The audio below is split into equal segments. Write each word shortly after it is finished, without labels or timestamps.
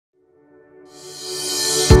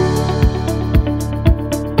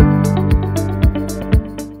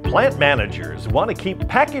Plant managers want to keep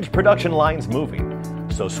package production lines moving,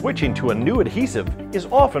 so switching to a new adhesive is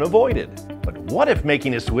often avoided. But what if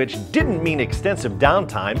making a switch didn't mean extensive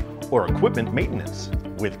downtime or equipment maintenance?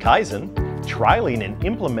 With Kizen, trialing and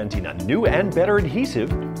implementing a new and better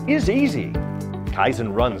adhesive is easy.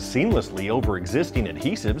 Kizen runs seamlessly over existing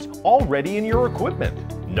adhesives already in your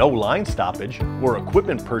equipment. No line stoppage or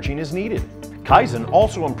equipment purging is needed. Kizen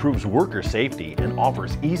also improves worker safety and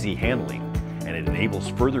offers easy handling, and it enables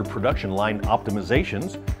further production line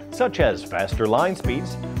optimizations such as faster line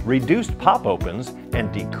speeds, reduced pop opens,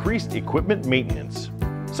 and decreased equipment maintenance.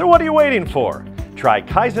 So what are you waiting for? Try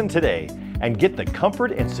Kizen today and get the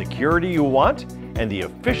comfort and security you want and the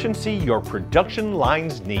efficiency your production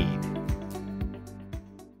lines need.